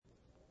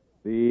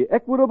The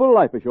Equitable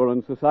Life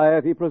Assurance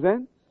Society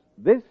presents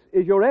This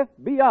Is Your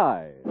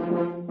FBI.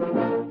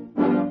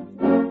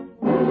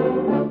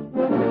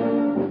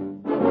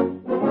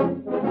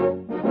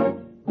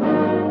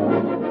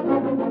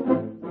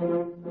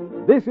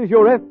 This is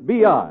Your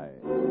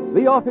FBI,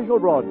 the official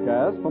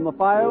broadcast from the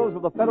files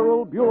of the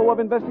Federal Bureau of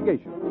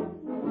Investigation.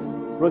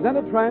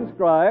 Presented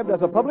transcribed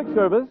as a public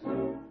service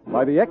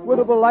by the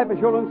Equitable Life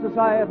Assurance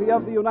Society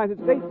of the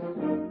United States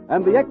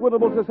and the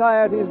Equitable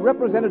Society's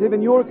representative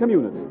in your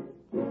community.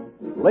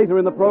 Later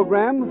in the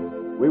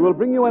program, we will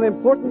bring you an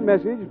important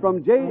message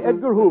from J.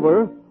 Edgar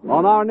Hoover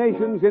on our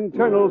nation's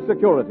internal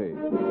security.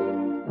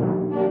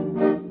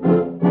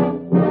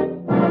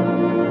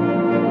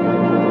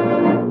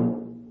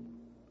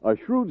 A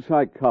shrewd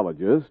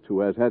psychologist who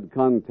has had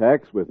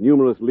contacts with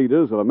numerous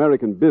leaders of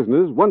American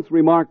business once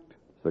remarked,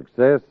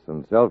 "Success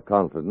and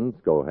self-confidence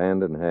go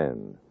hand in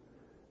hand.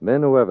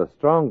 Men who have a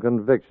strong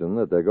conviction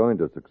that they're going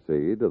to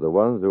succeed are the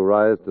ones who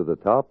rise to the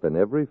top in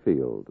every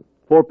field."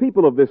 For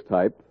people of this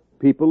type,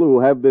 people who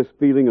have this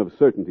feeling of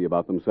certainty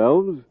about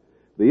themselves,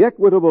 the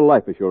Equitable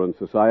Life Assurance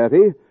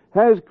Society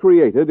has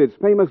created its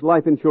famous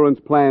life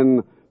insurance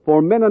plan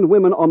for men and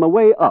women on the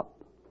way up.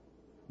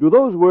 Do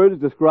those words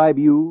describe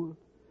you?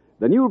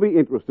 Then you'll be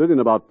interested in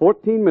about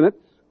 14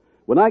 minutes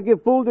when I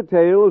give full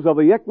details of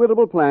the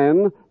Equitable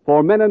plan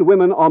for men and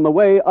women on the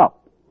way up.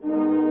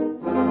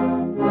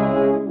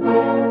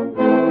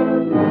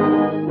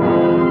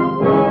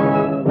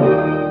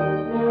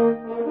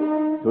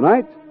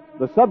 Tonight,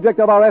 the subject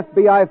of our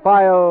FBI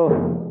file,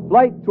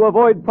 Flight to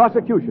Avoid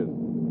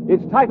Prosecution.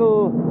 Its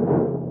title,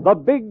 The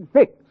Big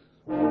Fix.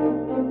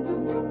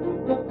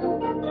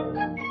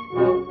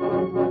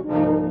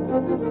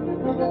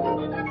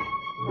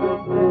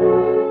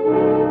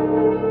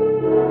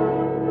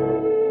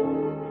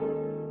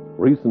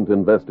 Recent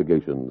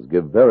investigations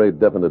give very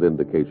definite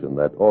indication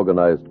that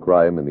organized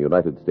crime in the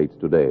United States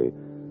today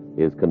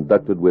is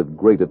conducted with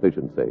great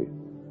efficiency.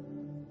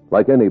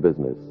 Like any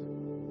business,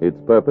 its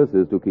purpose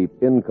is to keep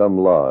income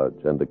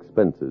large and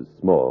expenses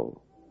small.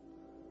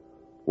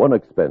 One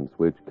expense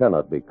which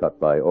cannot be cut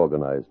by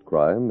organized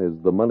crime is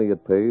the money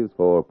it pays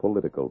for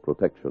political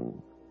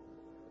protection.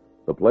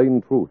 The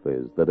plain truth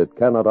is that it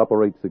cannot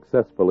operate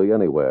successfully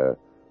anywhere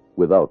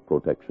without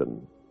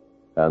protection.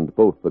 And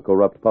both the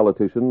corrupt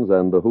politicians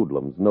and the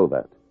hoodlums know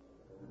that.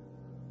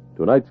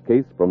 Tonight's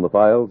case from the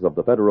files of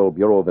the Federal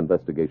Bureau of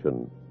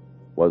Investigation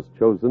was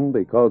chosen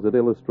because it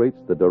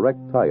illustrates the direct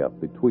tie-up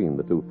between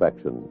the two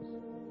factions.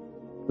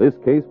 This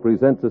case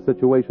presents a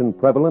situation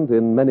prevalent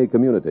in many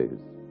communities,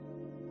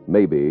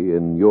 maybe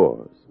in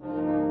yours.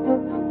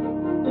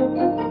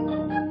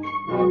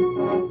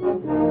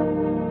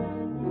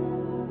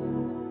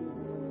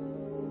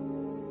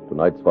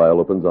 Tonight's file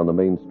opens on the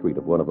main street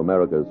of one of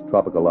America's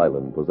tropical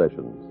island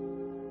possessions.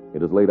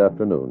 It is late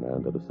afternoon,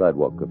 and at a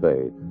sidewalk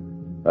cafe,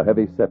 a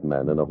heavy-set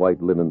man in a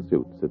white linen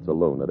suit sits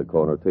alone at a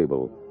corner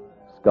table,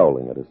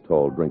 scowling at his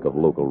tall drink of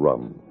local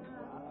rum.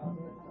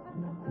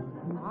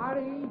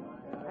 Artie!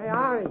 Hey,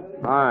 Artie!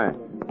 Hi.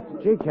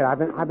 Gee, kid,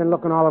 I've been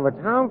looking all over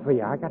town for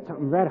you. I got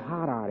something red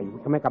hot, Artie. We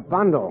can make a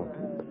bundle.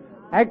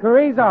 Hey,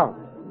 Carrizo!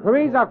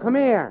 Carrizo, come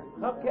here.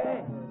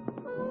 Okay.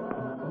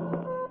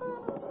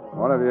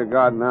 What have you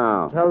got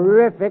now?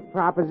 Terrific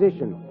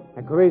proposition.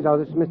 Hey, Carrizo,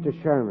 this is Mr.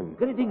 Sherman.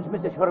 Greetings,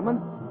 Mr.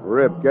 Sherman.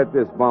 Rip, get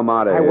this bum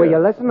out of Hey, here. will you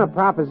listen to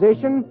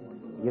proposition?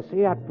 You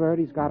see that bird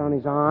he's got on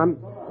his arm?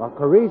 Well,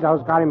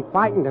 Carrizo's got him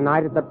fighting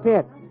tonight at the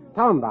pit.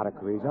 Tell him about it,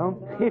 Carrizo.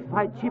 He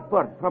fight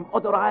cheaper from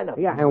other island.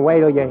 Yeah, and wait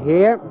till you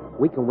hear.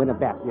 We can win a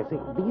bet. You see,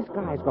 these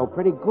guys go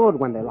pretty good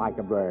when they like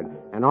a bird.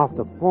 And off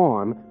the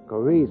form,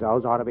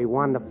 Carrizo's ought to be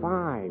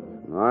 1-5.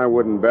 I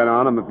wouldn't bet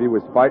on him if he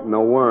was fighting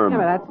a worm. Yeah,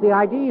 but that's the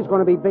idea. He's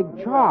going to be big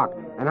chalk.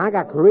 And I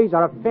got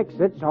Carrizo to fix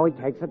it so he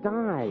takes a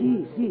dive.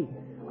 See.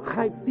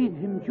 I feed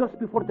him just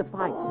before the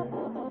fight.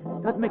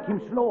 That make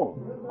him slow.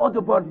 Other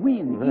bird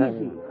win,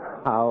 easy.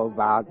 How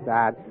about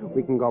that?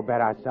 We can go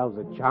bet ourselves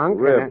a chunk.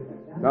 Rip,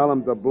 tell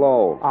him to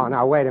blow. Oh,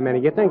 now, wait a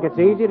minute. You think it's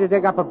easy to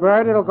dig up a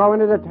bird that'll go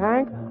into the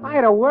tank? I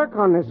had to work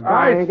on this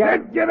guy. I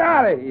said get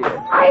out of here.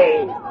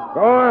 Aye!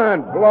 Go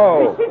on,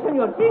 blow. See,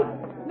 senor, see?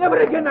 Never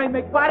again I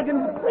make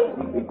bargains with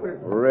crazy people.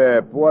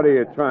 Rip, what are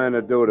you trying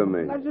to do to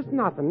me? That's just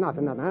nothing.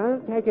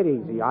 Take it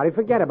easy, Artie.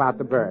 Forget about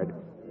the bird.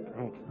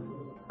 Hey,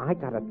 I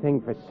got a thing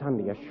for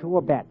Sunday, a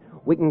sure bet.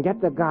 We can get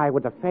the guy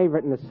with the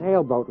favorite in the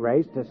sailboat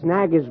race to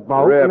snag his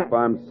boat. Rip,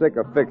 I'm sick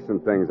of fixing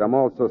things. I'm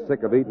also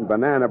sick of eating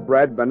banana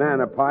bread,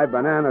 banana pie,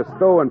 banana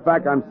stew. In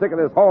fact, I'm sick of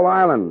this whole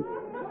island.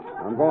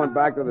 I'm going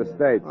back to the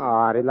States. Oh,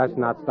 Artie, let's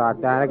not start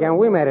that again.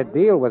 We made a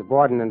deal with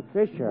Borden and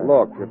Fisher.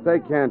 Look, if they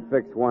can't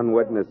fix one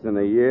witness in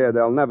a year,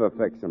 they'll never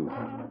fix him.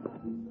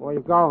 Where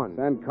you going?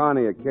 Send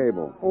Connie a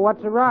cable. Well,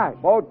 what's the rush?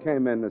 Boat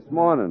came in this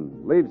morning.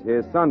 Leaves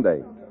here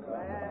Sunday.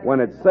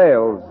 When it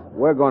sails,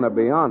 we're going to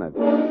be on it.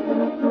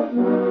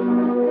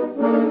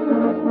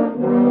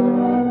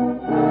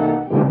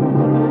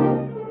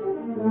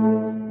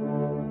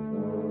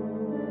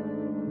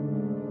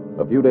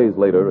 A few days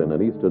later, in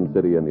an eastern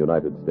city in the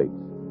United States,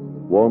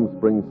 Warm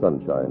spring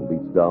sunshine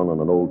beats down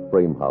on an old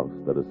frame house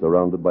that is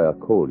surrounded by a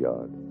coal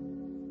yard.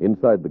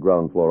 Inside the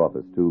ground floor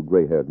office, two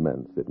gray-haired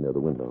men sit near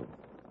the window.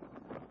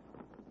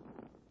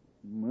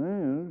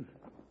 Miles,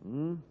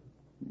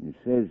 it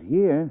says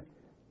here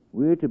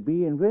we're to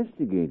be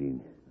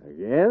investigating.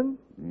 Again?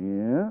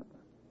 Yeah.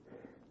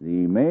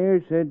 The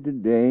mayor said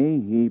today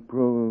he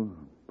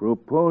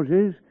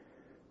proposes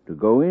to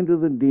go into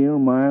the deal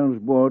Miles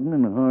Borden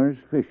and Horace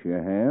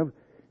Fisher have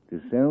to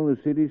sell the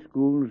city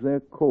schools their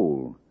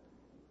coal.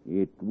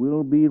 It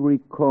will be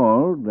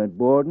recalled that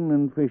Borden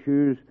and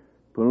Fisher's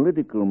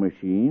political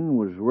machine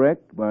was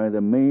wrecked by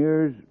the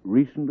mayor's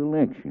recent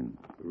election.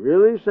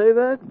 Really say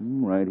that?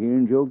 Right here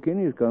in Joe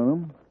Kinney's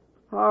column.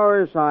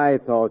 Horace, I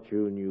thought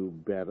you knew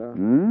better.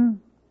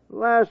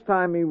 Last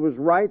time he was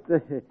right,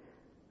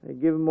 they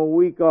give him a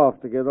week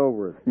off to get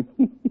over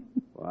it.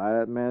 Why,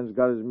 that man's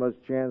got as much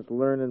chance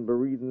learning by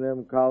reading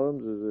them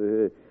columns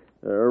as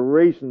a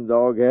racing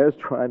dog has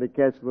trying to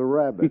catch the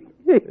rabbit.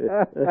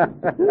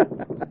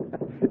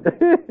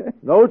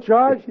 No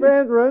charge for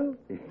entering.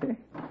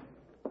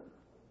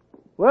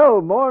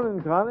 Well,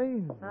 morning,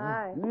 Connie.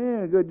 Hi.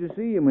 Yeah, good to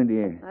see you, my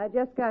dear. I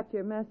just got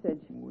your message.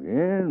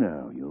 Well,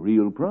 now, you're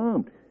real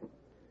prompt.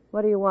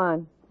 What do you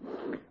want?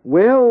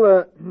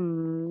 Well,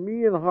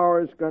 me and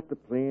Horace got to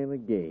playing a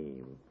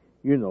game.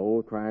 You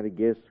know, trying to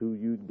guess who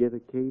you'd get a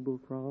cable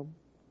from.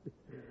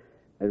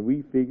 And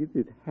we figured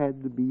it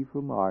had to be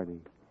from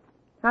Artie.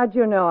 How'd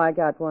you know I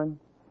got one?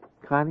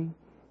 Connie,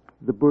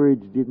 the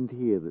birds didn't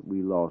hear that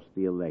we lost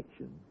the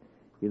election.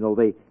 You know,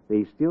 they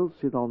still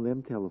sit on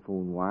them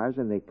telephone wires,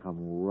 and they come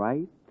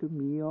right to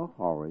me or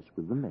Horace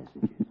with the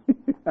messages.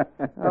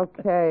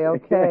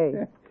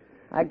 Okay.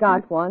 I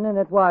got one, and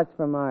it was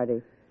from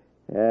Artie.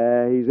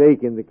 He's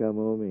aching to come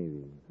home,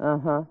 ain't he?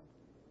 Uh-huh.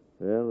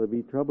 Well, there'll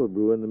be trouble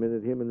brewing the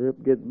minute him and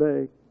Rip get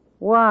back.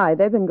 Why?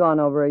 They've been gone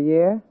over a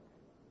year.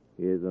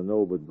 Yes, I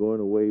know, but going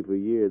away for a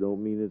year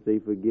don't mean that they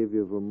forgive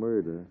you for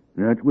murder.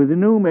 Not with the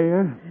new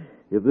mayor.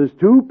 If there's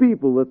two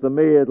people that the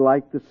mayor'd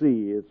like to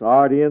see, it's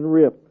Artie and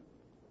Rip.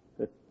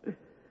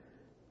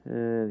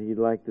 And he'd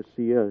like to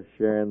see us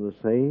sharing the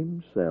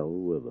same cell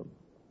with them.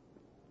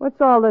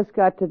 What's all this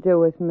got to do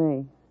with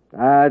me?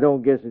 I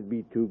don't guess it'd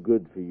be too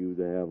good for you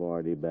to have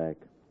Artie back.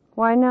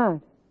 Why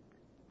not?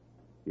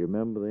 You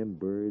remember them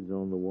birds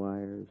on the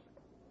wires?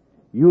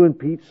 You and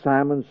Pete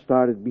Simon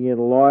started being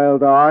loyal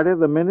to Artie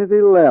the minute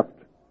he left.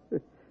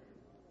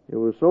 You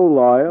were so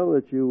loyal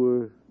that you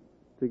were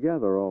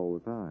together all the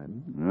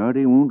time.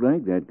 Artie won't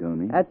like that,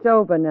 Connie. That's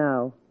over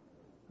now.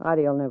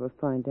 Artie'll never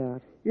find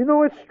out. You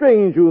know, it's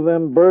strange who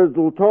them birds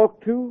will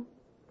talk to.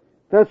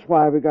 That's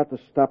why we got to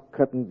stop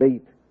cutting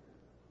bait.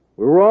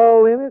 We're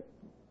all in it,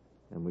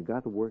 and we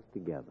got to work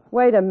together.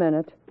 Wait a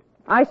minute.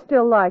 I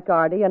still like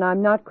Artie, and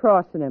I'm not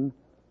crossing him.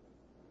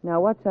 Now,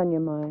 what's on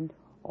your mind?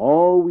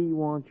 All we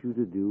want you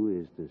to do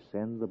is to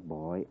send the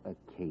boy a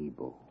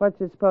cable. What's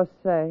it supposed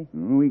to say?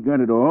 We got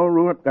it all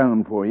wrote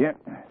down for you.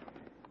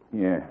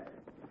 Yeah.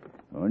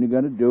 All you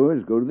got to do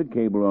is go to the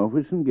cable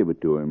office and give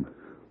it to him.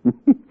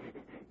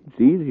 It's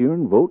easier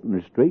than voting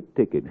a straight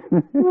ticket.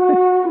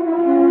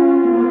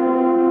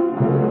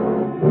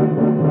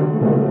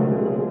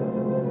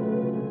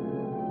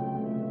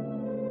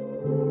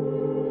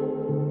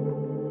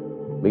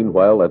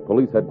 Meanwhile, at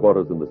police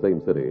headquarters in the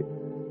same city,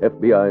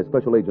 FBI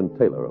Special Agent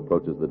Taylor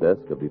approaches the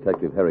desk of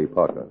Detective Harry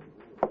Parker.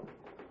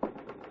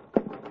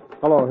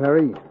 Hello,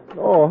 Harry.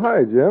 Oh,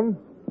 hi, Jim.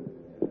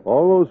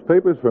 All those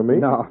papers for me?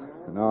 No,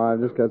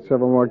 I've just got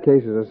several more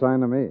cases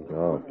assigned to me.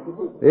 Oh.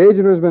 The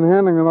agent who's been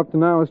handling them up to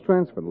now was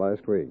transferred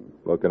last week.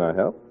 Well, can I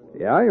help?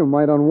 Yeah, you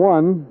might on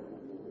one.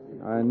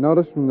 I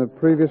noticed from the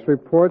previous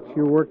reports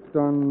you worked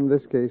on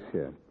this case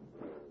here.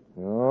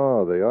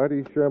 Oh, the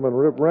Artie Sherman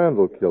Rip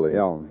Randall killing.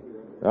 Yeah.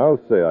 I'll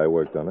say I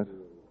worked on it.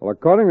 Well,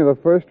 according to the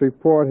first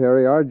report,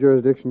 Harry, our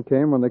jurisdiction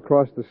came when they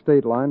crossed the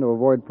state line to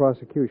avoid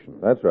prosecution.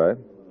 That's right.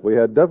 We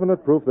had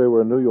definite proof they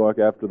were in New York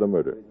after the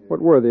murder.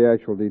 What were the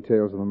actual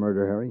details of the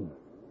murder, Harry?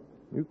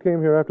 You came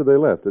here after they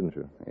left, didn't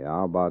you?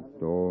 Yeah, about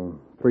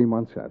 3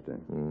 months after.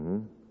 Mm-hmm.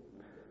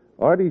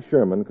 Artie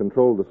Sherman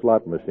controlled the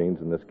slot machines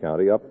in this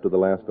county up to the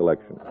last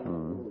election.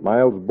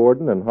 Miles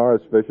Borden and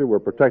Horace Fisher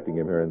were protecting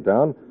him here in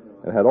town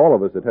and had all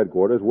of us at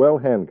headquarters well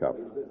handcuffed.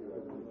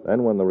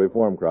 Then, when the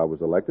reform crowd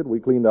was elected, we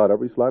cleaned out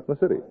every slot in the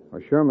city.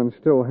 Well, Sherman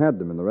still had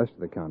them in the rest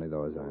of the county,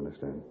 though, as I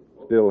understand.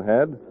 Still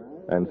had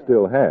and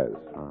still has.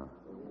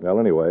 Well,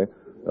 anyway,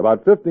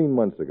 about 15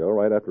 months ago,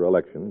 right after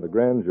election, the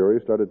grand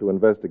jury started to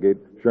investigate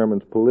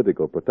Sherman's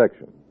political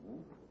protection.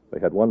 They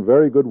had one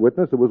very good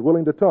witness who was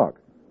willing to talk.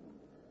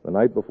 The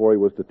night before he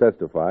was to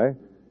testify,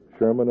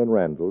 Sherman and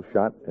Randall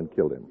shot and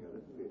killed him.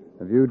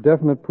 Have you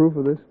definite proof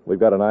of this? We've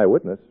got an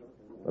eyewitness.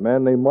 A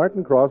man named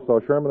Martin Cross saw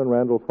Sherman and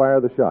Randall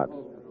fire the shots.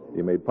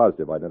 He made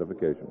positive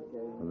identification.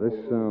 This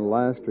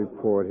last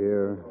report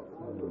here,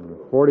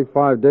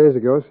 45 days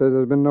ago, says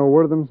there's been no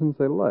word of them since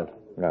they left.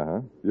 Uh-huh.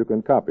 You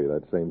can copy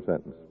that same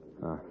sentence.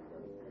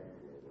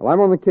 Well, I'm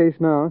on the case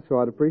now, so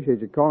I'd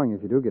appreciate you calling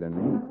if you do get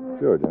anything.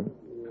 Sure, Jim.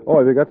 Oh,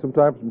 have you got some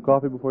time for some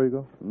coffee before you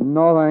go?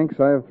 No, thanks.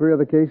 I have 3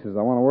 other cases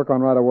I want to work on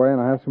right away, and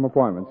I have some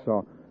appointments.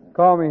 So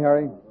call me,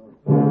 Harry.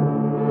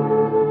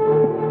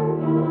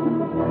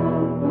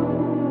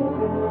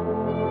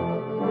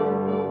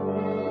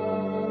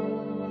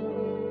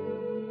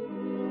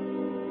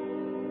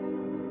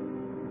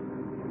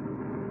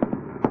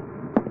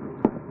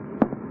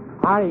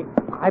 Artie,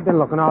 I've been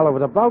looking all over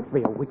the boat for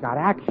you. We got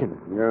action.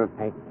 Yeah?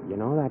 Hey, you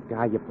know that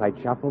guy you played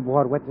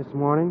shuffleboard with this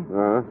morning?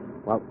 Uh-huh.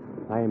 Well,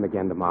 play him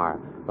again tomorrow.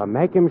 But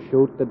make him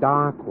shoot the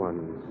dark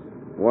ones.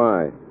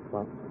 Why?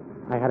 Well,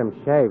 I had him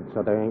shaved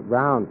so they ain't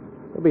round.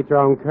 He'll be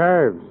throwing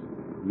curves.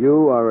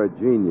 You are a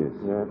genius.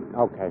 Yeah,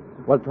 okay.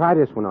 Well, try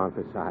this one on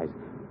for size.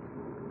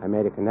 I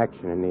made a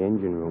connection in the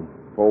engine room.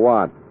 For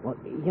what? Well,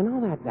 you know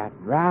that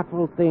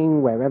raffle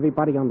thing where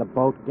everybody on the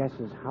boat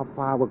guesses how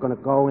far we're going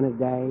to go in a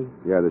day?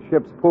 Yeah, the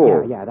ship's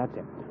full. Yeah, that's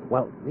it.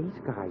 Well, these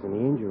guys in the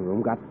engine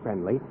room got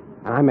friendly,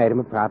 and I made them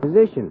a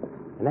proposition.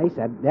 And they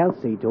said they'll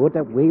see to it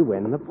that we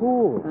win the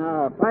pool.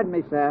 Pardon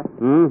me, sir.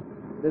 Hmm?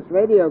 This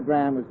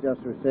radiogram was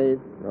just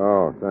received.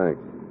 Oh,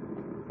 thanks.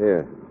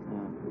 Here.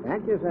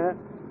 Thank you, sir.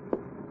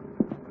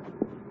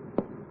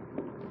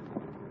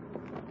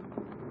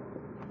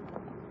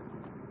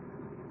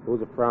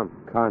 Who's it from?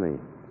 Connie.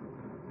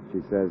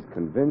 She says,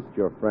 convinced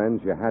your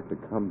friends you had to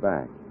come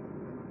back.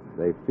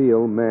 They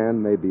feel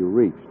man may be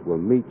reached. Will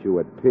meet you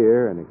at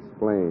pier and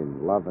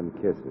explain love and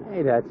kisses.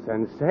 Hey, that's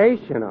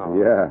sensational.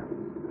 Yeah.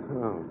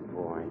 Oh,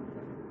 boy.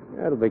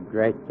 It'll be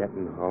great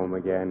getting home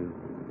again.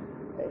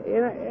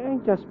 It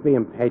ain't just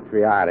being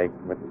patriotic,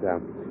 but,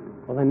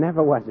 well, there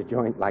never was a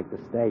joint like the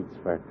States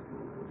for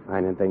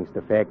finding things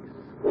to fix.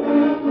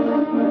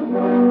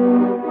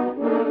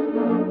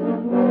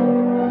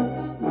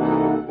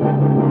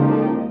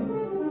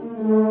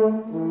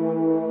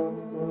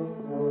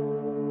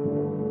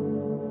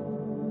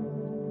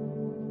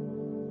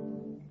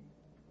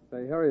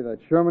 Say, Harry, that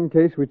Sherman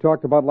case we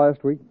talked about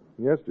last week,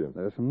 Yes, Jim.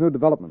 there's some new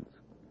developments.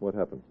 What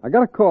happened? I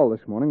got a call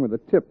this morning with a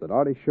tip that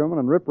Artie Sherman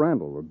and Rip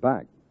Randall were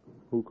back.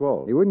 Who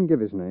called? He wouldn't give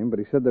his name, but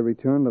he said they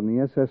returned on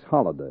the SS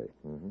Holiday.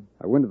 Mm-hmm.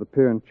 I went to the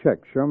pier and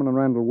checked. Sherman and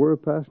Randall were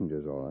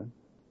passengers, all right.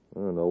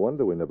 Oh, no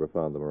wonder we never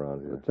found them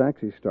around here. The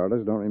taxi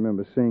starters don't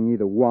remember seeing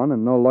either one,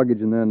 and no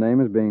luggage in their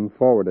name is being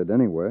forwarded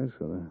anywhere,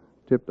 so the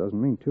tip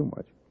doesn't mean too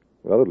much.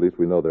 Well, at least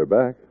we know they're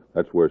back.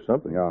 That's worth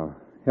something. Yeah.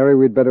 Harry,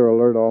 we'd better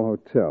alert all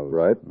hotels.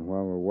 Right. And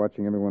while we're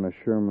watching every one of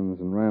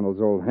Sherman's and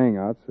Randall's old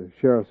hangouts, the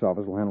sheriff's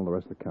office will handle the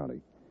rest of the county.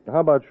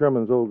 How about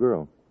Sherman's old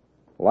girl?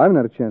 Well, I haven't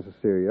had a chance to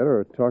see her yet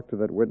or talk to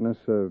that witness,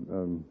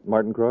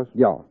 Martin Cross?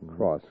 Yeah,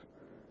 Cross.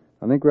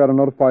 I think we ought to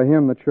notify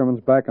him that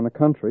Sherman's back in the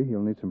country.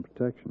 He'll need some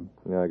protection.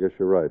 Yeah, I guess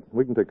you're right.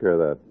 We can take care of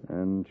that.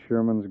 And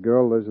Sherman's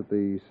girl lives at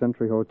the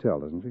Century Hotel,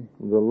 doesn't she?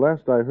 The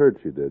last I heard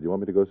she did. You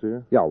want me to go see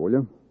her? Yeah, will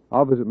you?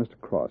 I'll visit Mr.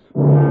 Cross.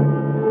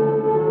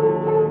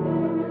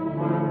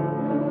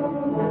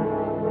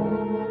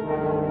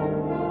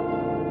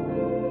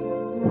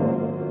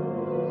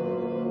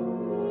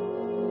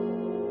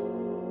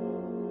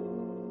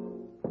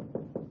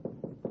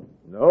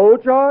 No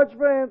charge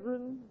for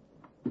entering.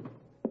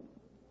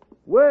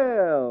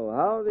 Well,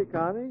 howdy,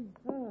 Connie.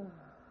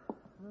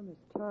 I'm as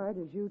tired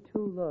as you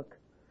two look.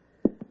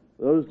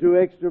 Those 2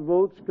 extra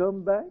votes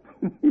come back?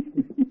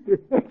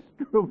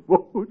 Extra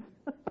votes.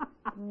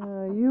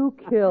 You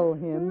kill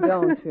him,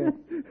 don't you?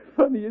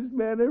 Funniest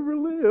man ever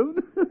lived.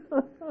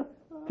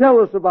 Tell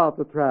us about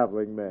the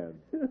traveling man.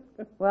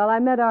 Well, I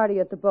met Artie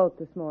at the boat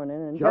this morning,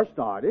 and Just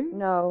Artie?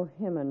 No,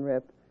 him and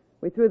Rip.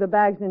 We threw the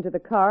bags into the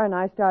car, and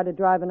I started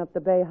driving up the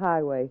Bay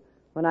Highway.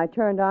 When I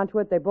turned onto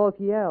it, they both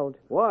yelled.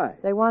 Why?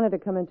 They wanted to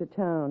come into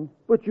town.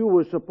 But you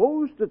were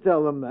supposed to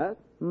tell them that.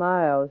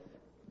 Miles,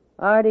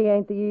 Artie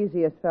ain't the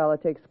easiest fella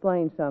to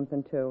explain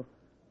something to.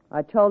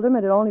 I told him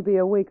it'd only be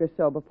a week or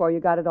so before you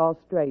got it all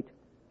straight.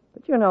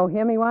 But you know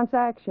him, he wants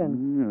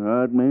action.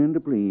 Hard man to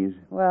please.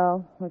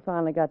 Well, we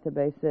finally got to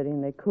Bay City,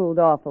 and they cooled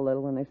off a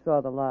little when they saw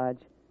the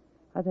lodge.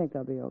 I think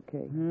they'll be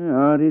okay.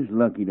 Artie's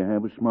lucky to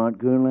have a smart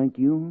girl like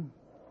you.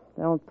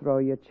 Don't throw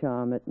your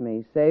charm at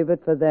me. Save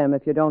it for them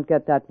if you don't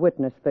get that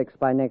witness fixed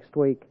by next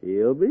week.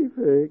 He'll be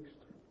fixed.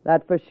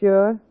 That for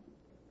sure?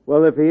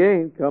 Well, if he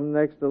ain't, come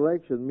next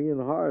election, me and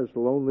Horace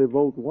will only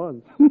vote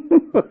once. How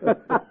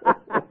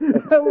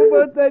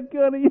about that,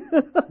 Connie?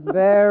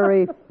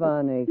 Very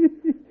funny.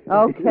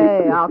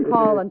 Okay, I'll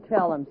call and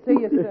tell him. See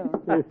you soon.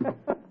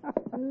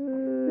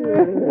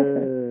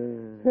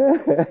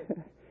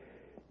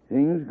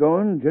 Things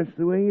going just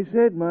the way you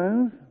said,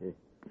 Miles.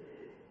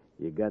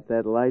 You got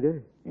that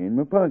lighter? In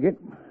my pocket.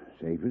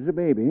 Safe as a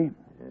baby.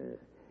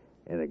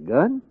 And a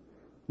gun?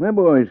 My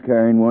boy's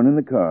carrying one in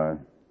the car.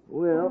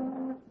 Well,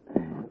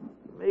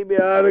 maybe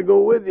I ought to go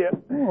with you.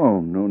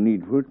 Oh, no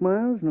need for it,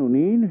 Miles. No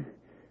need.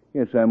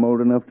 Guess I'm old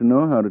enough to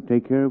know how to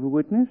take care of a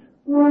witness.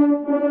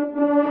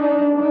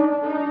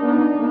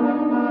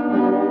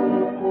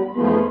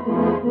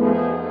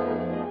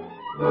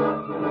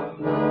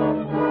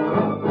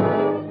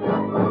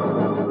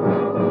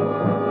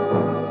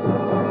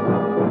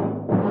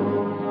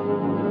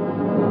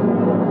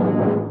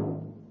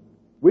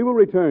 We will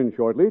return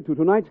shortly to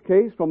tonight's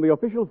case from the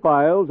official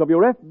files of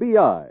your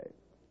FBI.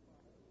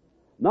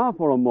 Now,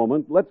 for a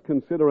moment, let's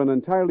consider an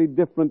entirely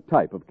different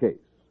type of case.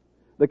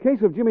 The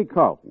case of Jimmy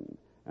Carlton,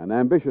 an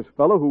ambitious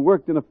fellow who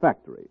worked in a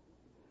factory.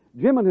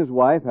 Jim and his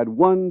wife had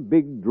one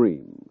big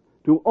dream,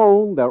 to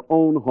own their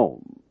own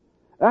home.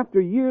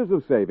 After years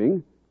of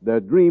saving, their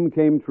dream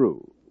came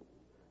true.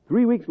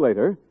 3 weeks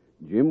later,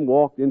 Jim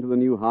walked into the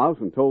new house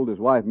and told his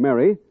wife,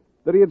 Mary,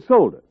 that he had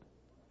sold it.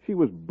 She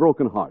was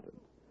broken-hearted.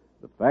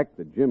 The fact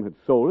that Jim had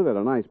sold it at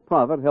a nice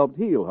profit helped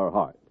heal her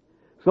heart.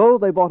 So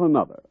they bought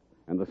another,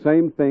 and the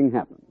same thing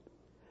happened.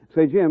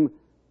 Say, Jim,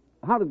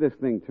 how did this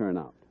thing turn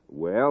out?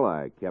 Well,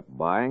 I kept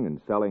buying and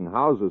selling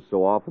houses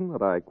so often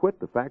that I quit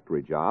the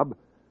factory job.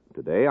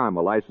 Today, I'm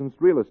a licensed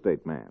real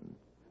estate man.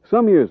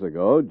 Some years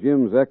ago,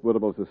 Jim's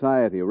Equitable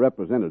Society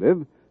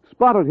representative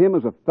spotted him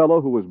as a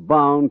fellow who was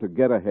bound to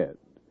get ahead.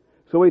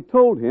 So he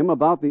told him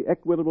about the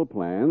Equitable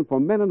Plan for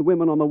men and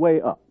women on the way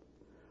up.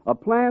 A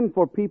plan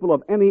for people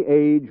of any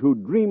age who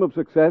dream of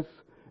success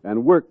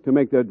and work to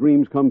make their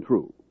dreams come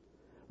true.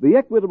 The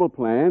Equitable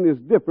Plan is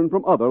different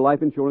from other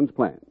life insurance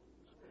plans.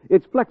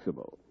 It's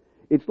flexible.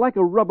 It's like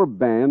a rubber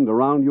band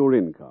around your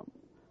income.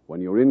 When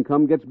your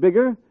income gets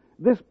bigger,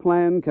 this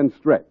plan can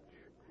stretch.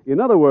 In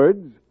other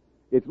words,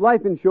 it's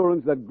life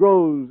insurance that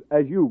grows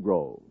as you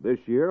grow. This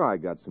year, I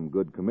got some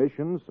good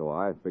commissions, so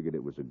I figured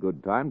it was a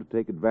good time to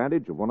take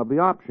advantage of one of the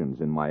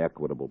options in my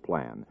Equitable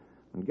Plan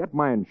and get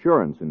my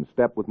insurance in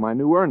step with my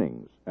new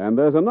earnings. And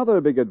there's another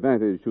big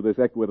advantage to this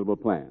Equitable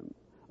Plan.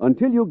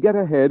 Until you get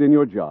ahead in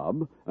your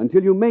job,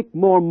 until you make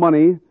more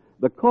money,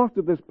 the cost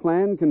of this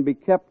plan can be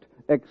kept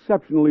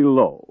exceptionally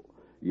low.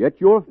 Yet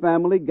your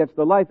family gets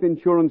the life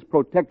insurance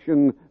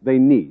protection they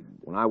need.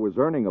 When I was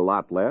earning a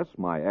lot less,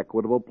 my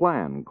Equitable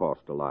Plan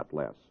cost a lot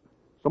less.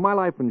 So my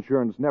life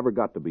insurance never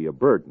got to be a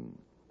burden.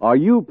 Are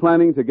you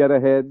planning to get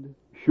ahead?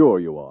 Sure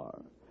you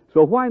are.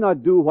 So why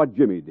not do what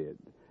Jimmy did?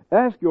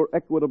 Ask your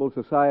Equitable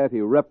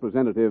Society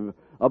representative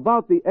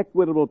about the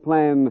Equitable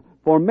Plan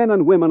for men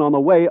and women on the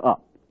way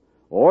up.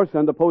 Or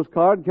send a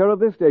postcard care of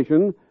this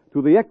station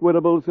to the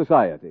Equitable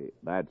Society.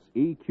 That's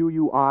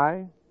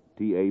EQUITABLE.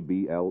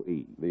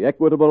 The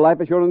Equitable Life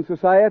Assurance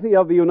Society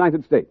of the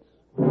United States.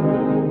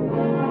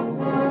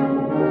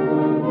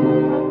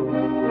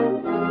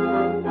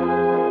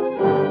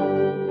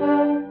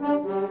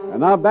 And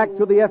now back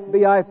to the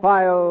FBI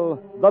file,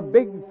 The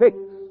Big Fix.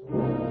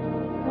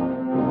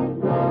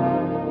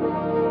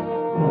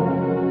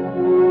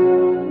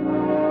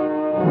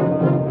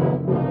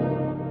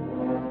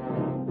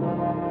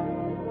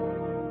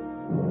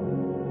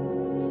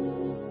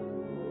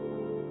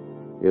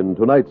 In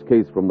tonight's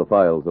case from the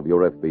files of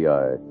your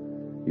FBI,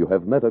 you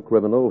have met a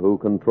criminal who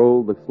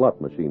controlled the slot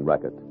machine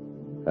racket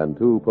and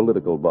two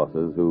political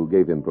bosses who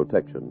gave him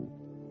protection.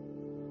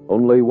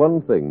 Only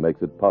one thing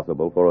makes it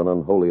possible for an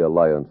unholy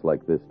alliance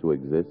like this to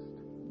exist: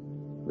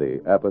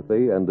 the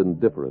apathy and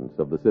indifference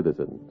of the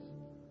citizens.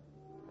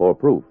 For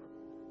proof,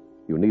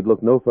 you need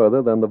look no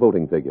further than the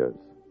voting figures.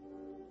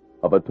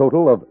 Of a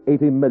total of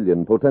 80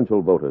 million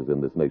potential voters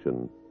in this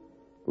nation,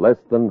 less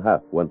than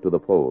half went to the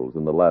polls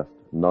in the last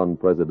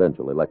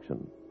non-presidential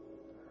election.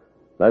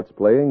 That's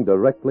playing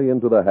directly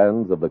into the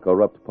hands of the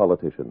corrupt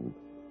politician,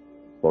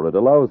 for it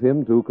allows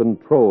him to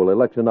control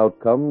election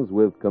outcomes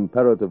with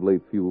comparatively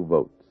few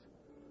votes.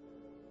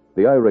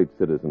 The irate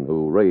citizen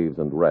who raves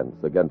and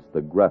rants against the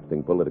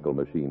grafting political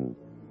machine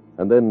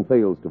and then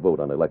fails to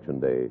vote on Election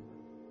Day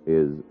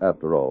is,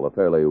 after all, a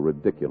fairly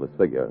ridiculous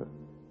figure.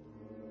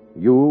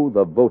 You,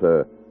 the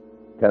voter,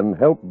 can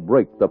help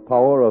break the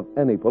power of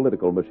any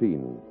political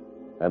machine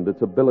and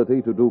its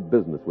ability to do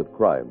business with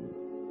crime.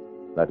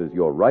 That is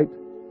your right,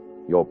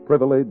 your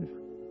privilege,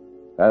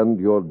 and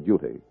your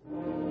duty.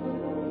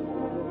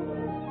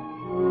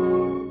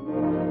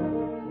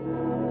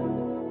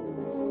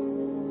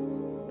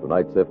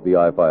 Tonight's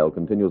FBI file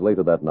continues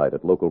later that night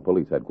at local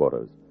police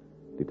headquarters.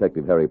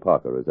 Detective Harry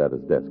Parker is at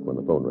his desk when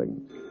the phone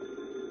rings.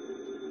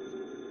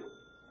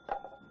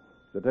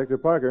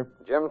 Detective Parker.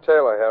 Jim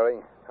Taylor, Harry.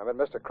 I'm at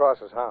Mr.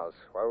 Cross's house.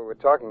 While we were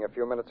talking a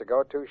few minutes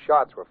ago, 2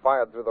 shots were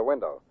fired through the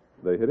window.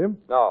 They hit him?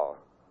 No,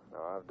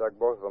 I've dug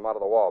both of them out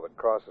of the wall, but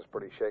Cross is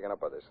pretty shaken up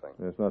by this thing.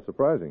 It's not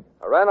surprising.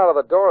 I ran out of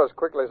the door as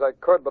quickly as I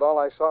could, but all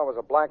I saw was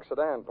a black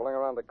sedan pulling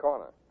around the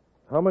corner.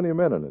 How many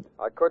men in it?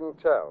 I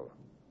couldn't tell.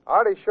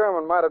 Artie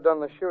Sherman might have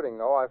done the shooting,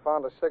 though. I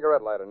found a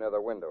cigarette lighter near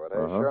the window. It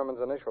has Sherman's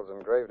initials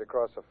engraved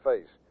across the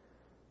face.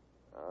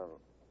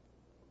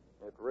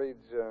 It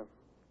reads,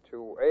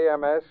 to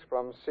AMS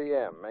from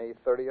CM, May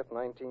 30th,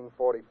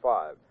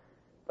 1945.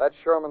 That's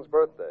Sherman's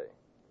birthday.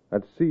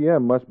 That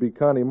CM must be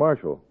Connie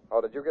Marshall. Oh,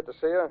 did you get to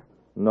see her?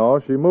 No,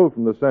 she moved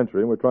from the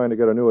Century, and we're trying to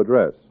get a new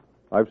address.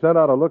 I've sent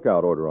out a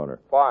lookout order on her.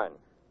 Fine.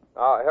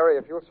 Now, Harry,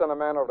 if you'll send a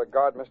man over to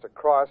guard Mr.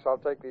 Cross, I'll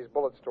take these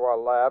bullets to our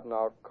lab, and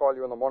I'll call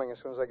you in the morning as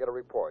soon as I get a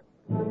report.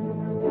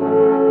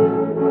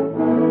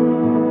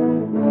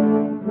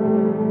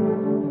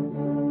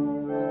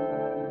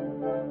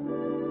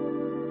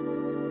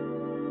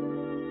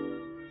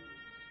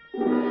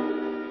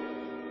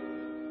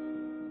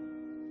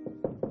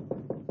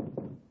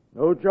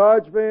 No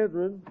charge for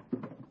entering.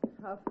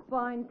 A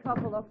fine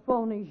couple of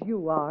phonies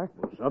you are.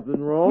 Something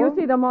wrong? You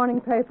see the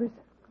morning papers?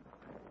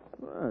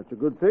 Well, it's a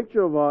good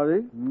picture of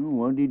Artie.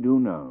 What'd he do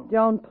now?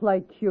 Don't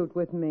play cute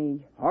with me.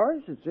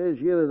 Horace, it says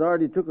here that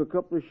Artie took a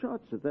couple of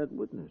shots at that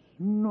witness.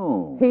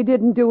 No. He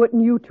didn't do it,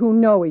 and you two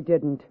know he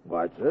didn't.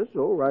 Well, it says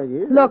so right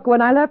here. Look,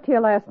 when I left here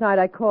last night,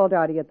 I called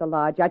Artie at the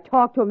lodge. I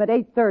talked to him at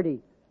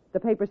 8:30. The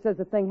paper says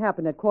the thing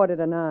happened at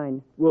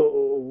 8:45. Well,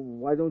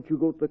 why don't you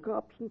go to the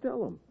cops and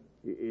tell them?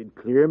 It'd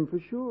clear him for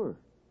sure.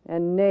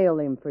 And nail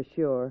him for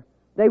sure.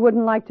 They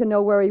wouldn't like to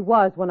know where he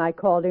was when I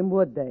called him,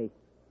 would they?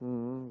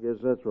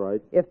 Guess that's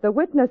right. If the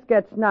witness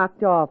gets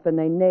knocked off and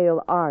they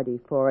nail Artie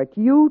for it,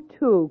 you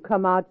two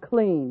come out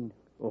clean.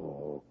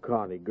 Oh,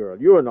 Connie, girl,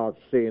 you're not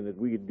saying that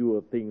we could do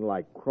a thing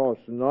like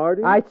crossing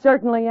Artie? I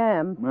certainly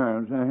am.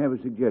 Miles, I have a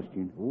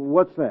suggestion.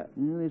 What's that?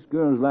 This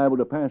girl's liable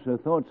to pass her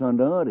thoughts on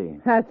to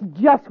Artie. That's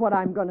just what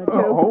I'm going to do.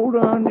 Hold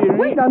on, dearie.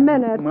 Wait a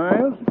minute.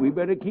 Miles, we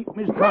better keep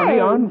Miss Connie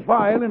on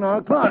file in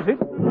our closet.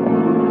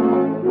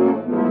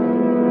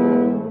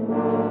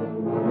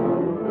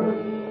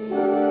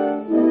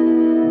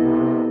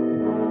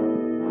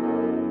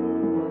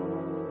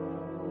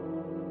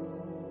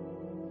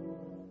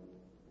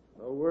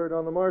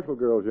 On the Marshall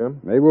girl, Jim.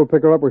 Maybe we'll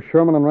pick her up with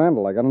Sherman and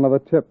Randall. I got another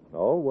tip.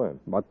 Oh, when?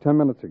 About 10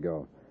 minutes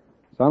ago.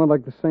 Sounded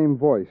like the same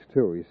voice,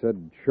 too. He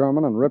said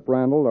Sherman and Rip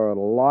Randall are at a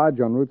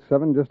lodge on Route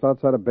 7 just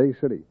outside of Bay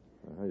City.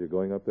 You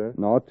going up there?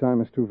 No,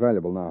 time is too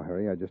valuable now,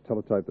 Harry. I just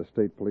teletyped the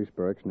state police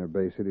barracks near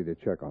Bay City to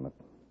check on it.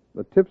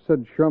 The tip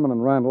said Sherman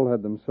and Randall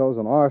had themselves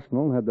an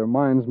arsenal and had their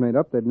minds made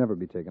up they'd never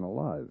be taken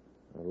alive.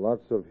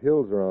 Lots of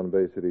hills around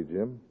Bay City,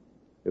 Jim.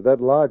 If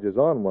that lodge is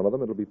on one of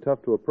them, it'll be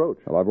tough to approach.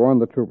 Well, I've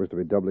warned the troopers to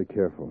be doubly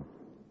careful.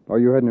 Oh,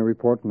 you had any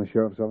report from the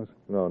sheriff's office?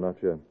 No, not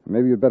yet.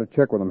 Maybe you'd better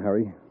check with them,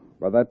 Harry.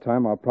 By that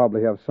time, I'll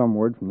probably have some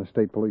word from the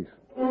state police.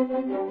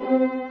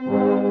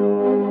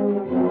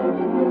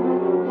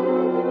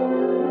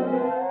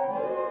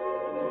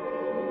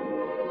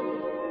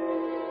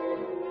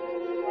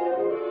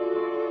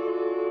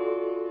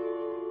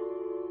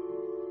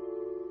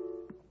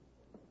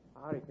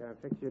 Artie, can I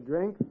fix you a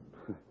drink?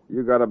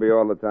 You gotta be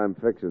all the time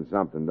fixing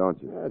something,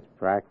 don't you? That's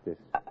practice.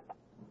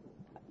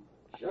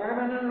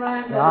 Sherman and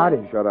Randall.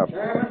 Artie. Shut up.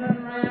 Sherman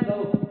and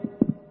Randall.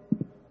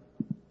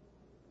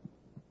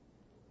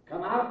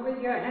 Come out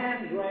with your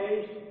hands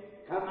raised.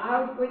 Come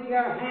out with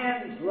your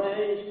hands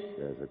raised.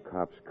 There's a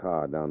cop's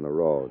car down the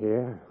road.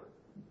 Yeah.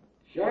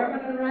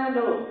 Sherman and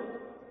Randall.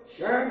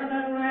 Sherman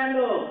and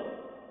Randall.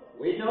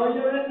 We know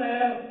you're in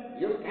there.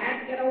 You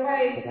can't get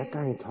away. Hey, that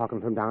guy ain't talking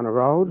from down the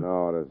road.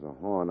 No, there's a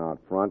horn out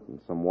front and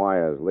some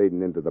wires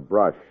leading into the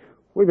brush.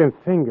 We've been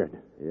fingered.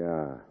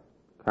 Yeah.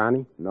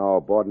 Connie?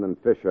 No, Borden and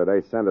Fisher, they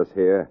sent us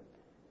here.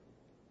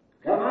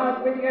 Come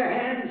out with your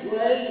hands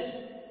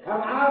raised.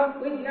 Come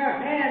out with your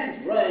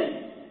hands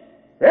raised.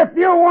 If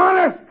you want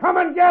us, come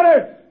and get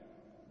us!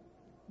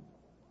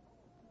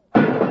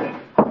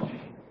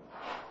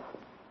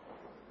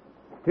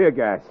 Tear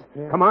gas.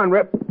 Yeah. Come on,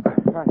 Rip.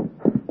 Right.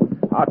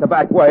 Out the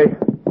back way.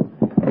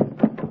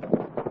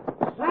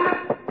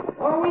 Stop,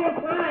 or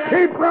we'll fire.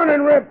 Keep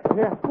running, Rip.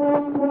 Yeah.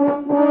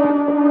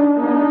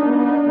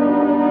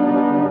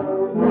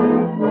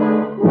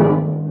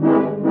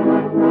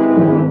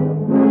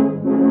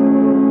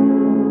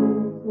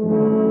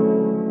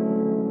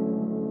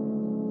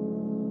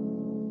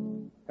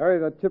 Harry,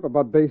 that tip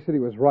about Bay City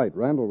was right.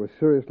 Randall was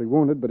seriously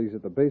wounded, but he's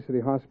at the Bay City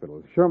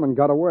hospital. Sherman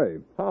got away.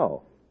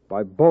 How?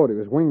 By boat. He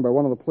was winged by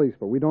one of the police,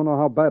 but we don't know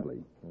how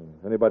badly.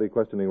 Anybody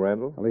questioning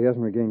Randall? Well, he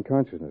hasn't regained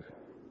consciousness.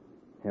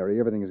 Harry,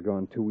 everything has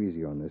gone too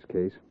easy on this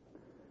case.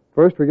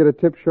 First, we get a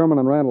tip Sherman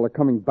and Randall are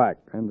coming back,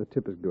 and the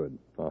tip is good.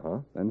 Uh-huh.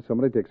 Then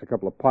somebody takes a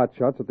couple of pot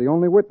shots at the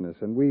only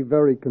witness, and we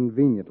very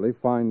conveniently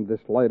find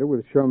this lighter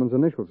with Sherman's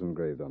initials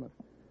engraved on it.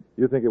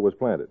 You think it was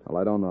planted? Well,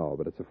 I don't know,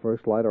 but it's the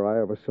first lighter I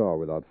ever saw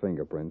without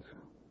fingerprints.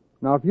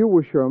 Now, if you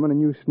were Sherman and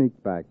you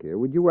sneaked back here,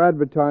 would you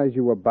advertise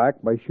you were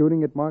back by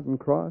shooting at Martin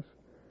Cross?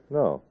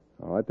 No.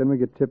 All right, then we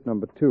get tip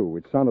number 2,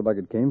 which sounded like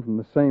it came from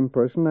the same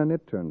person, and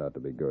it turned out to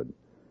be good.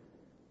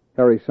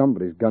 Harry,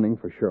 somebody's gunning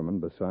for Sherman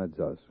besides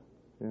us.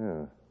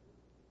 Yeah.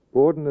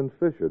 Borden and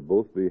Fisher'd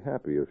both be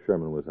happy if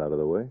Sherman was out of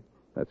the way.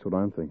 That's what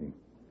I'm thinking.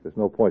 There's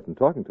no point in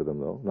talking to them,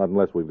 though, not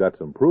unless we've got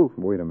some proof.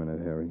 Wait a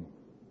minute, Harry.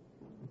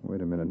 Wait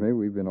a minute. Maybe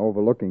we've been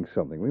overlooking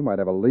something. We might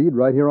have a lead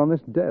right here on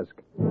this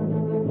desk.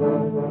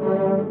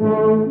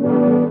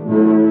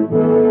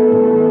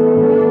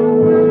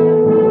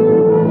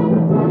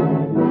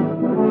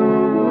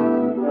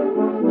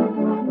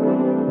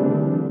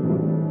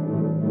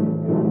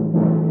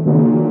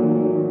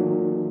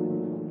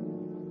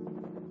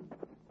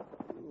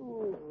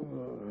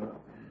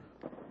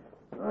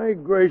 My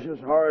gracious,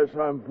 Horace,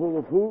 I'm full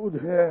of food.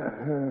 Yeah.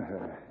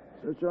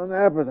 Such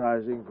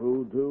unappetizing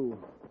food, too.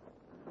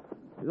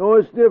 You know,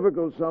 it's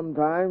difficult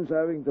sometimes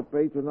having to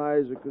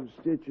patronize a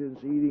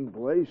constituent's eating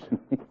place.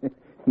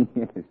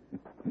 Yes.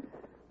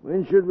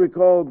 When should we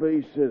call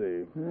Bay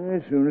City?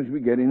 As soon as we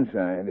get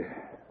inside.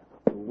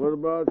 What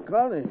about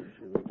Connie?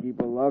 Should we keep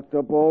her locked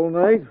up all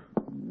night?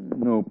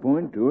 No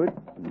point to it.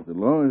 If the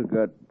law's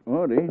got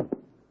Artie.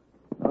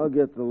 I'll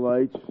get the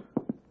lights.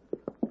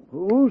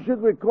 Who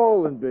should we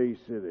call in Bay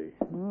City?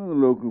 Oh, the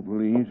local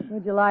police.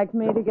 Would you like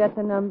me to get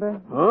the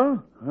number? Huh?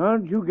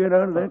 How'd you get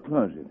out of that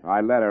closet?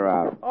 I let her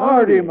out.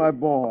 Artie, my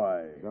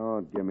boy.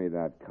 Don't give me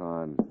that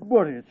con.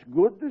 But it's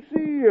good to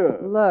see you.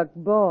 Look,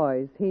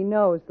 boys, he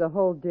knows the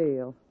whole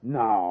deal.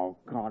 Now,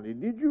 Connie,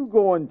 did you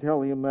go and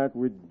tell him that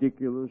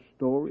ridiculous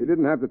story? She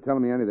didn't have to tell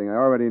me anything. I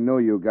already knew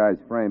you guys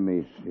framed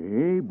me.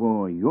 Say,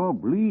 boy, you're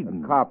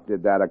bleeding. A cop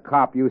did that. A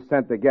cop you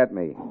sent to get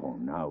me. Oh,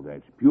 now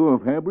that's pure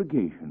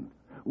fabrication.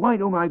 Why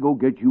don't I go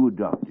get you a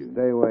doctor?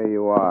 Stay where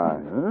you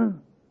are.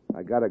 Huh?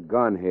 I got a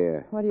gun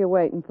here. What are you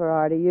waiting for,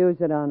 Artie? Use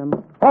it on him.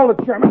 Hold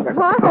it, Sherman.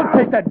 What? Don't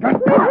take that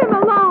gun. Leave him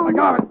alone. I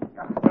got it.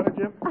 Got it,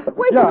 Jim?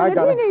 Wait Yeah, a I minute.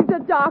 got He it.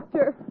 needs a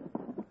doctor.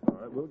 All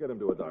right, we'll get him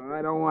to a doctor.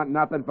 I don't want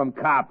nothing from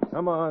cops.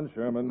 Come on,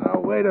 Sherman. Now,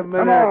 wait a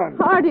minute. Come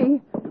on.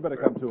 Artie. You better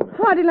come too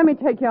now. Artie, let me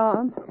take your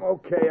arm. I'm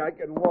okay. I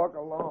can walk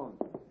alone.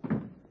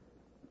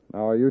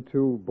 Now, are you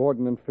two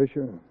Borden and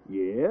Fisher?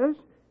 Yes,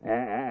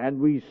 and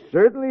we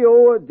certainly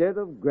owe a debt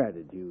of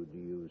gratitude to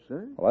you,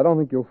 sir. Well, I don't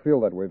think you'll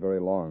feel that way very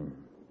long.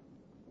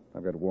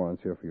 I've got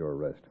warrants here for your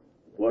arrest.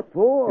 What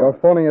for? Your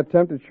phony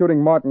attempt at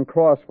shooting Martin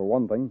Cross, for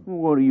one thing.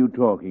 What are you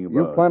talking about?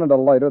 You planted a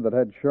lighter that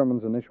had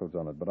Sherman's initials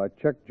on it, but I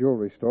checked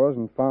jewelry stores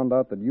and found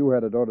out that you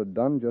had it ordered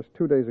done just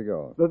 2 days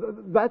ago.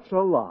 That's a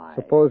lie.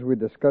 Suppose we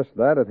discuss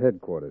that at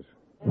headquarters.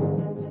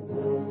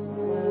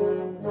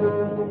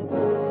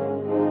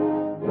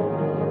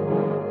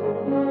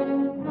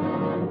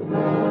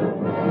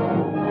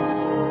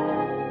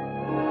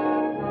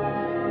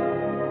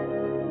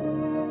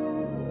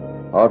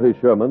 Artie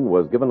Sherman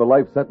was given a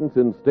life sentence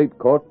in state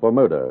court for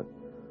murder.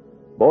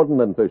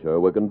 Borden and Fisher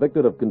were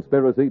convicted of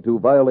conspiracy to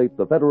violate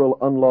the federal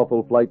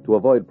unlawful flight to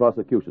avoid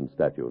prosecution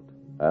statute,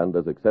 and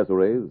as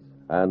accessories,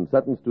 and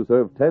sentenced to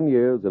serve 10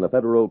 years in a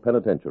federal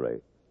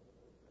penitentiary.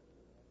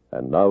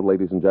 And now,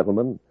 ladies and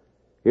gentlemen,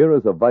 here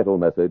is a vital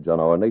message on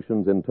our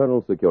nation's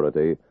internal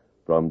security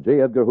from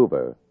J. Edgar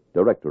Hoover,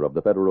 Director of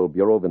the Federal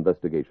Bureau of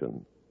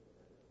Investigation.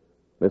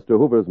 Mr.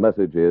 Hoover's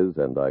message is,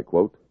 and I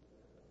quote,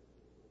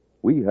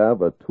 "We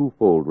have a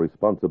twofold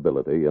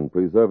responsibility in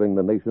preserving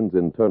the nation's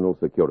internal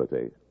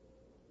security.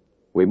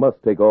 We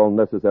must take all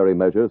necessary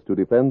measures to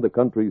defend the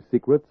country's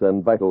secrets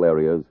and vital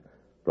areas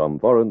from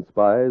foreign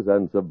spies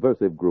and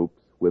subversive groups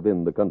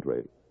within the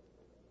country.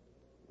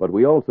 But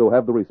we also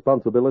have the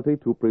responsibility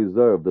to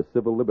preserve the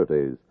civil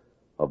liberties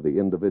of the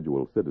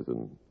individual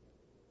citizen.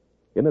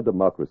 In a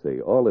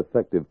democracy, all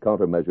effective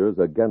countermeasures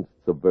against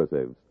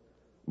subversives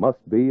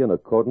must be in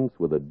accordance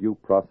with a due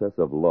process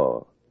of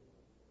law.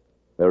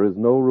 There is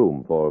no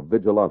room for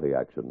vigilante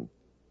action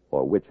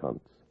or witch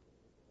hunts.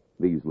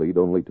 These lead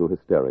only to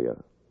hysteria.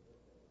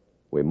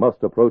 We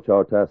must approach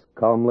our task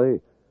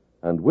calmly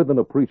and with an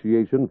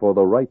appreciation for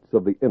the rights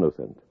of the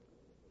innocent.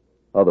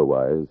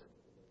 Otherwise,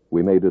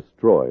 we may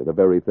destroy the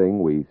very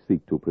thing we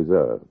seek to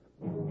preserve."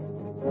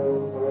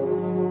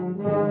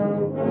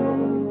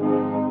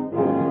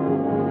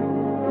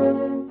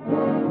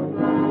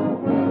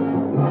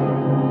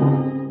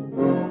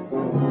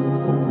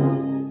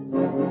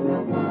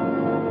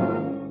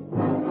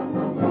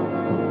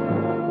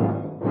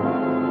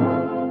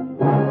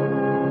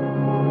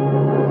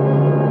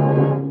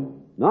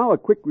 Now, a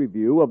quick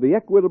review of the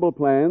Equitable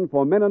Plan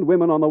for Men and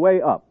Women on the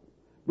Way Up.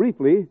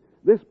 Briefly,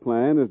 this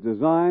plan is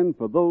designed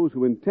for those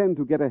who intend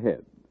to get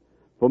ahead.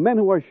 For men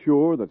who are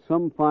sure that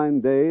some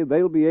fine day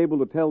they'll be able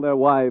to tell their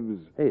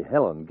wives, "Hey,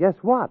 Helen, guess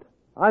what?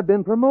 I've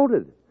been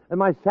promoted, and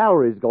my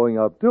salary's going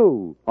up,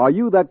 too." Are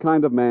you that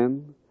kind of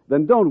man?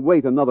 Then don't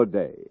wait another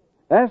day.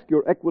 Ask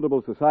your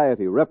Equitable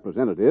Society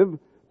representative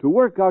to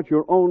work out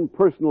your own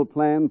personal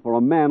plan for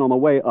a man on the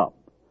way up.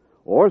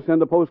 Or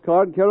send a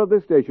postcard care of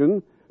this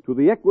station to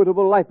the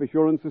Equitable Life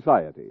Assurance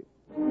Society.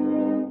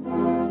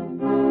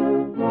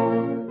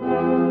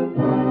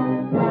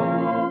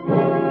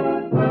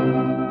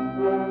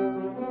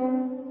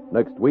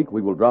 Next week,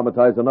 we will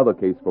dramatize another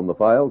case from the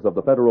files of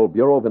the Federal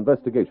Bureau of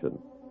Investigation.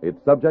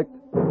 Its subject,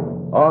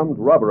 armed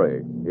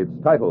robbery. Its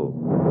title,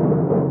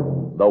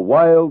 The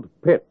Wild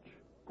Pitch.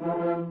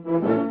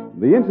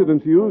 The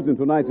incidents used in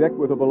tonight's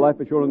Equitable Life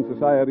Assurance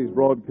Society's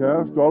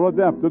broadcast are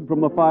adapted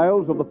from the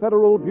files of the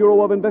Federal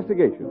Bureau of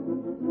Investigation.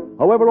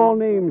 However, all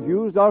names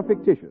used are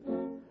fictitious,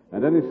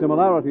 and any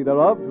similarity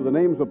thereof to the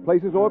names of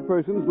places or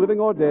persons, living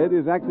or dead,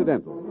 is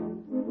accidental.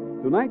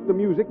 Tonight, the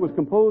music was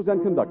composed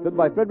and conducted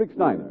by Frederick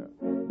Steiner.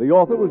 The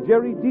author was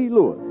Jerry D.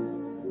 Lewis.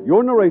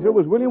 Your narrator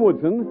was William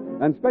Woodson,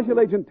 and Special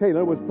Agent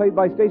Taylor was played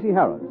by Stacey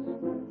Harris.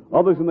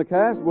 Others in the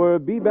cast were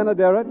B.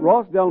 Benaderet,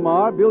 Ross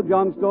Delmar, Bill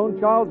Johnstone,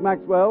 Charles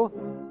Maxwell,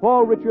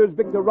 Paul Richards,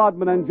 Victor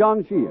Rodman, and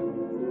John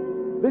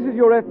Sheehan. This Is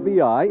Your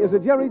FBI is a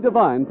Jerry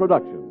Devine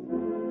production.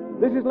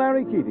 This is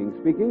Larry Keating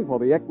speaking for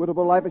the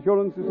Equitable Life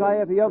Assurance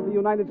Society of the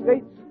United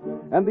States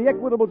and the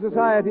Equitable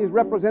Society's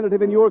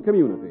representative in your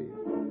community,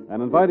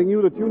 and inviting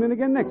you to tune in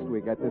again next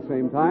week at the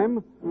same time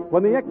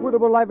when the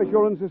Equitable Life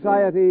Assurance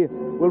Society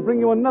will bring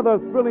you another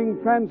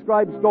thrilling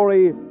transcribed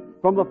story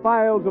from the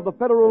files of the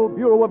Federal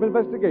Bureau of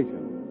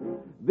Investigation.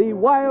 The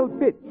Wild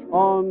Pitch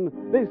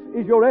on This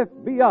Is Your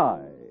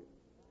FBI.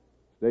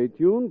 Stay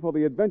tuned for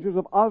the adventures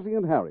of Ozzie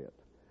and Harriet.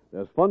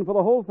 There's fun for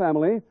the whole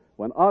family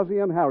when Ozzie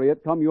and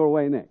Harriet come your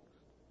way next.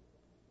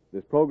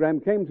 This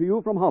program came to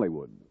you from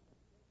Hollywood.